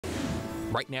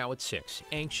Right now at 6,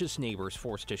 anxious neighbors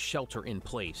forced to shelter in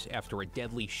place after a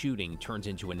deadly shooting turns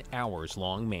into an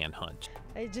hours-long manhunt.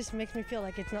 It just makes me feel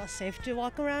like it's not safe to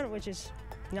walk around, which is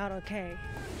not okay.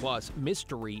 Plus,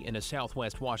 mystery in a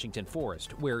southwest Washington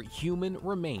forest where human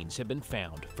remains have been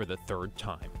found for the third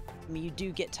time. You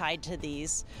do get tied to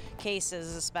these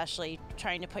cases, especially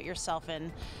trying to put yourself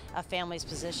in a family's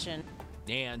position.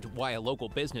 And why a local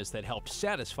business that helped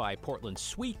satisfy Portland's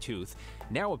sweet tooth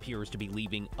now appears to be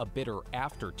leaving a bitter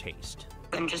aftertaste.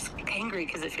 I'm just angry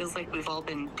because it feels like we've all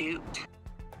been duped.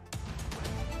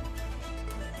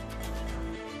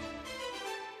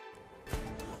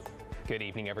 Good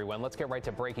evening, everyone. Let's get right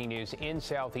to breaking news in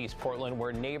Southeast Portland,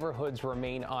 where neighborhoods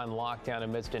remain on lockdown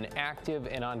amidst an active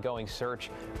and ongoing search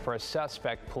for a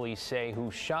suspect, police say,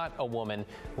 who shot a woman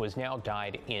who has now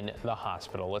died in the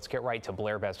hospital. Let's get right to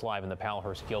Blair Best live in the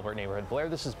Palhurst-Gilbert neighborhood. Blair,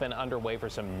 this has been underway for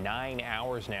some 9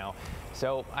 hours now.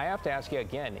 So I have to ask you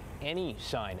again, any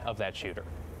sign of that shooter?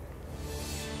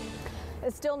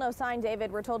 Still no sign,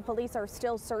 David. We're told police are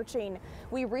still searching.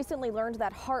 We recently learned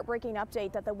that heartbreaking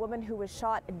update that the woman who was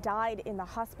shot died in the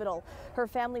hospital. Her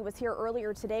family was here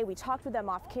earlier today. We talked with them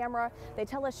off camera. They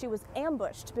tell us she was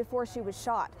ambushed before she was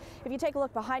shot. If you take a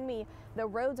look behind me, the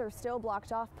roads are still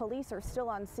blocked off. Police are still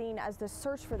on scene as the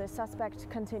search for the suspect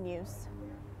continues.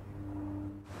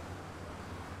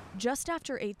 Just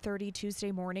after 8:30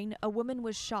 Tuesday morning, a woman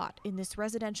was shot in this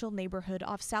residential neighborhood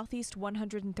off Southeast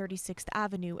 136th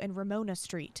Avenue and Ramona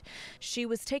Street. She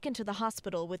was taken to the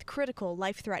hospital with critical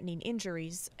life-threatening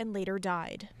injuries and later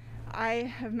died. I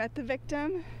have met the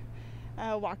victim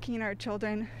walking our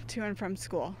children to and from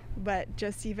school, but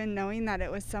just even knowing that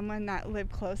it was someone that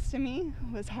lived close to me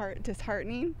was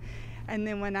disheartening. And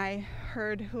then when I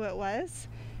heard who it was,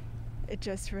 it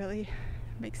just really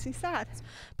makes me sad.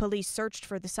 Police searched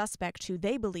for the suspect, who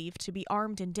they believe to be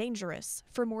armed and dangerous,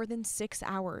 for more than 6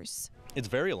 hours. It's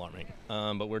very alarming,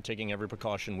 but we're taking every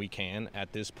precaution we can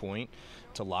at this point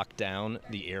to lock down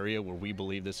the area where we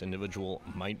believe this individual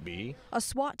might be. A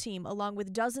SWAT team, along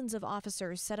with dozens of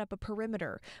officers, set up a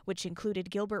perimeter, which included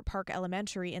Gilbert Park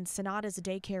Elementary and Sonata's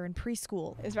daycare and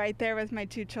preschool. Is right there with my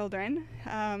 2 children.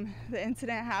 The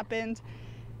incident happened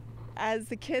as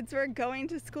the kids were going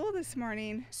to school this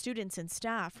morning. Students and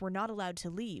staff were not allowed to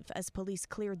leave as police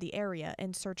cleared the area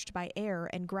and searched by air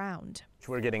and ground.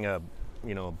 We're getting a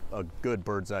good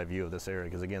bird's eye view of this area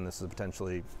because, again, this is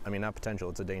potentially, not potential,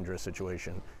 it's a dangerous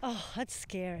situation. Oh, that's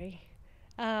scary.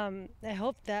 I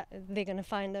hope that they're going to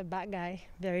find the bad guy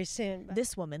very soon.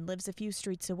 This woman lives a few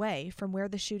streets away from where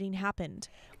the shooting happened.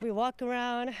 We walk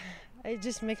around. It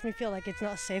just makes me feel like it's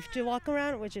not safe to walk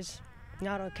around, which is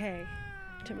not okay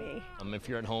to me. If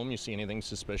you're at home, you see anything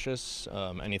suspicious,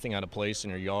 anything out of place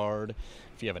in your yard,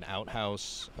 if you have an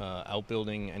outhouse,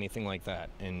 outbuilding, anything like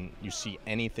that, and you see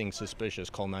anything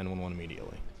suspicious, call 911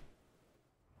 immediately.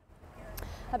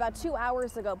 About 2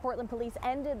 hours ago, Portland police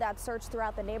ended that search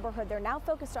throughout the neighborhood. They're now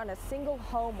focused on a single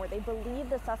home where they believe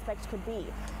the suspect could be.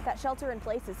 That shelter in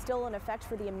place is still in effect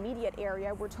for the immediate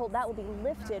area. We're told that will be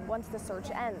lifted once the search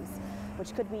ends,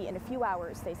 which could be in a few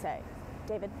hours, they say.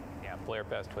 David? Yeah, Blair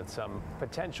Best with some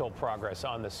potential progress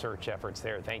on the search efforts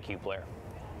there. Thank you, Blair.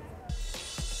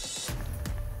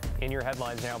 In your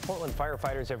headlines now, Portland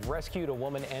firefighters have rescued a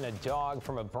woman and a dog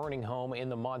from a burning home in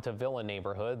the Montavilla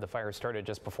neighborhood. The fire started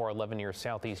just before 11 near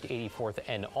Southeast 84th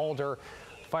and Alder.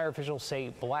 Fire officials say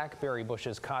blackberry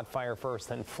bushes caught fire first,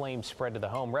 then flames spread to the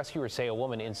home. Rescuers say a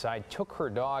woman inside took her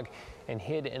dog and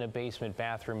hid in a basement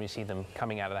bathroom. You see them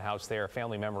coming out of the house there. A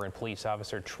family member and police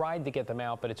officer tried to get them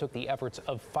out, but it took the efforts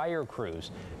of fire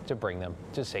crews to bring them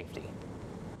to safety.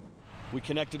 We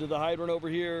connected to the hydrant over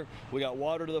here. We got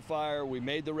water to the fire. We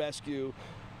made the rescue.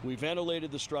 We ventilated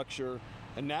the structure.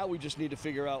 And now we just need to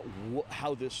figure out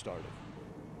how this started.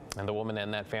 And the woman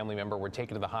and that family member were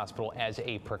taken to the hospital as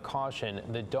a precaution.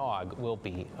 The dog will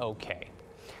be okay.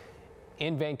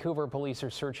 In Vancouver, police are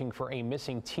searching for a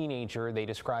missing teenager they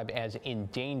describe as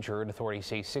endangered. Authorities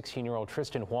say 16-year-old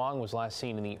Tristan Huang was last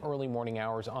seen in the early morning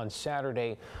hours on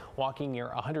Saturday, walking near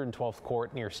 112th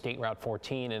Court near State Route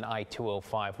 14 and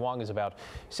I-205. Huang is about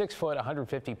 6 foot,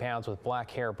 150 pounds, with black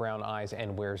hair, brown eyes,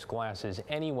 and wears glasses.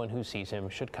 Anyone who sees him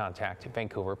should contact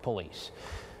Vancouver police.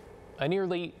 A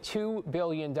nearly $2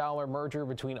 billion merger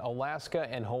between Alaska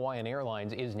and Hawaiian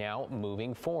Airlines is now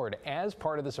moving forward. As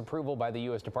part of this approval by the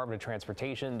U.S. Department of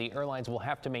Transportation, the airlines will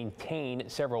have to maintain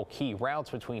several key routes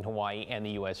between Hawaii and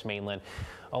the U.S. mainland.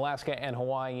 Alaska and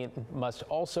Hawaii must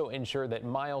also ensure that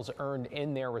miles earned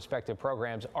in their respective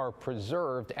programs are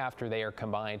preserved after they are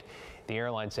combined. The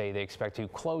airlines say they expect to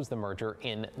close the merger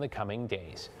in the coming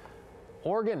days.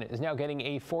 Oregon is now getting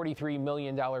a $43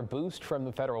 million boost from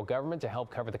the federal government to help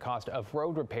cover the cost of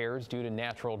road repairs due to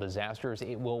natural disasters.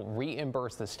 It will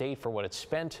reimburse the state for what it's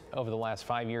spent over the last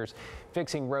 5 years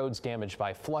fixing roads damaged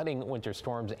by flooding, winter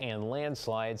storms, and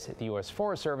landslides. The U.S.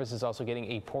 Forest Service is also getting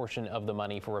a portion of the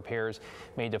money for repairs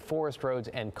made to forest roads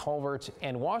and culverts.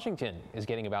 And Washington is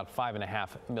getting about $5.5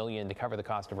 million to cover the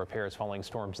cost of repairs following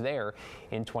storms there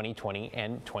in 2020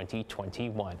 and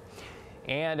 2021.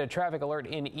 And a traffic alert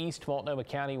in East Multnomah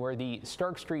County, where the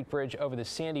Stark Street Bridge over the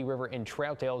Sandy River in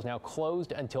Troutdale is now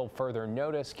closed until further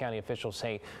notice. County officials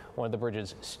say one of the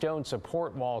bridge's stone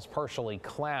support walls partially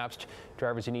collapsed.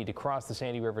 Drivers who need to cross the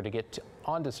Sandy River to get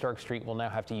onto Stark Street will now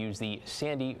have to use the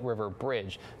Sandy River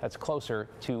Bridge. That's closer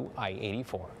to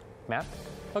I-84. Matt?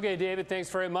 Okay, David,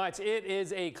 thanks very much. It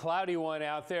is a cloudy one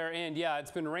out there, and yeah,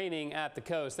 it's been raining at the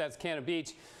coast. That's Cannon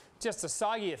Beach. Just a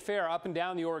soggy affair up and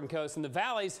down the Oregon coast. In the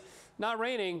valleys, not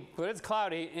raining, but it's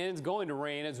cloudy, and it's going to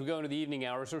rain as we go into the evening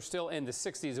hours. We're still in the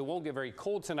 60s. It won't get very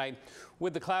cold tonight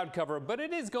with the cloud cover, but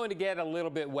it is going to get a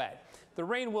little bit wet. The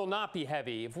rain will not be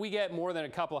heavy. If we get more than a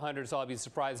couple of hundreds, I'll be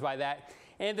surprised by that.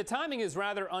 And the timing is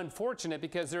rather unfortunate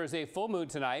because there is a full moon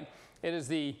tonight. It is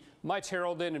the much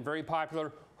heralded and very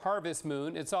popular harvest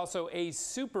moon. It's also a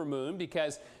super moon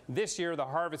because this year the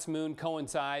harvest moon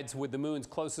coincides with the moon's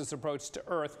closest approach to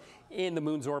Earth in the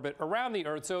moon's orbit around the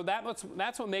Earth. So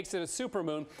that's what makes it a super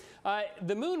moon.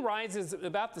 The moon rises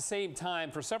about the same time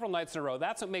for several nights in a row.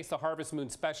 That's what makes the harvest moon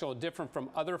special, different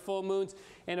from other full moons.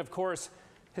 And of course,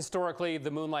 historically,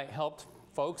 the moonlight helped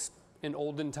folks in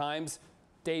olden times,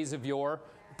 days of yore,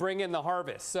 bring in the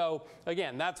harvest. So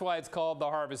again, that's why it's called the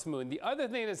harvest moon. The other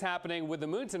thing that's happening with the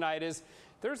moon tonight is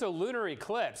there's a lunar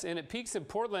eclipse, and it peaks in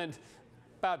Portland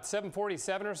about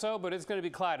 7:47 or so, but it's going to be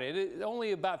cloudy.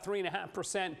 Only about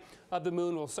 3.5% of the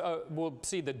moon will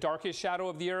see the darkest shadow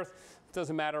of the Earth. It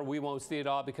doesn't matter. We won't see it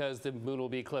all because the moon will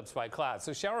be eclipsed by clouds.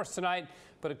 So showers tonight,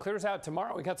 but it clears out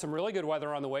tomorrow. We got some really good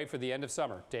weather on the way for the end of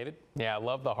summer. David? Yeah, I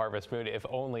love the harvest moon. If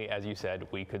only, as you said,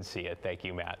 we could see it. Thank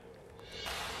you, Matt.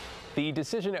 The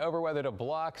decision over whether to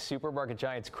block supermarket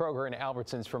giants Kroger and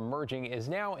Albertsons from merging is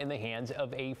now in the hands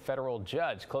of a federal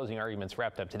judge. Closing arguments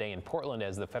wrapped up today in Portland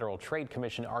as the Federal Trade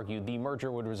Commission argued the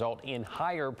merger would result in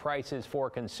higher prices for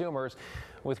consumers.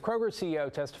 With Kroger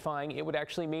CEO testifying, it would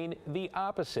actually mean the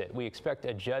opposite. We expect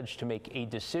a judge to make a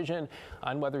decision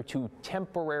on whether to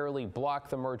temporarily block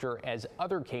the merger as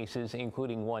other cases,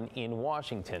 including one in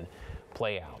Washington,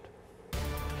 play out.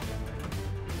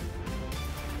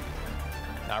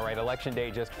 All right, Election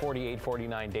Day just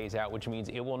 49 days out, which means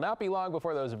it will not be long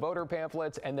before those voter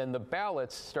pamphlets and then the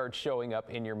ballots start showing up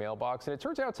in your mailbox. And it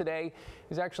turns out today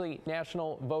is actually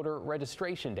National Voter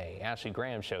Registration Day. Ashley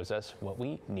Graham shows us what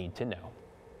we need to know.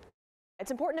 It's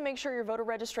important to make sure your voter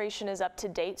registration is up to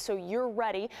date so you're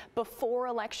ready before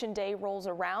Election Day rolls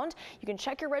around. You can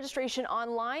check your registration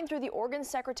online through the Oregon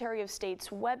Secretary of State's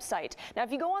website. Now,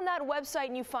 if you go on that website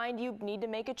and you find you need to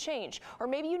make a change, or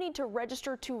maybe you need to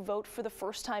register to vote for the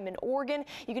first time in Oregon,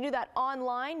 you can do that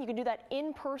online, you can do that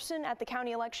in person at the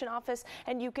county election office,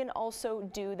 and you can also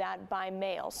do that by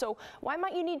mail. So why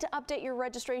might you need to update your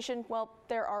registration? Well,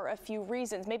 there are a few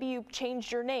reasons. Maybe you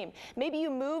changed your name. Maybe you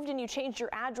moved and you changed your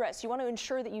address. You want to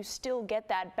ensure that you still get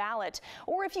that ballot.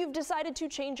 Or if you've decided to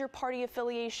change your party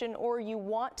affiliation or you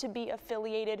want to be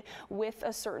affiliated with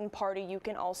a certain party, you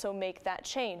can also make that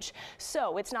change.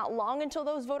 So it's not long until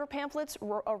those voter pamphlets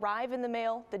arrive in the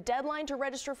mail. The deadline to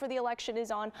register for the election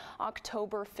is on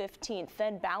October 15th.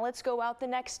 Then ballots go out the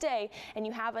next day and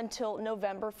you have until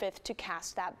November 5th to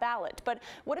cast that ballot. But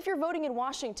what if you're voting in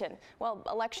Washington? Well,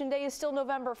 Election Day is still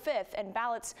November 5th and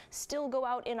ballots still go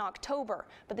out in October.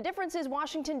 But the difference is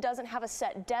Washington doesn't have a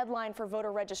set deadline for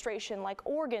voter registration like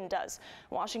Oregon does.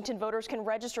 Washington voters can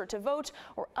register to vote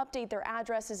or update their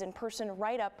addresses in person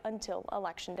right up until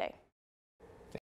Election Day.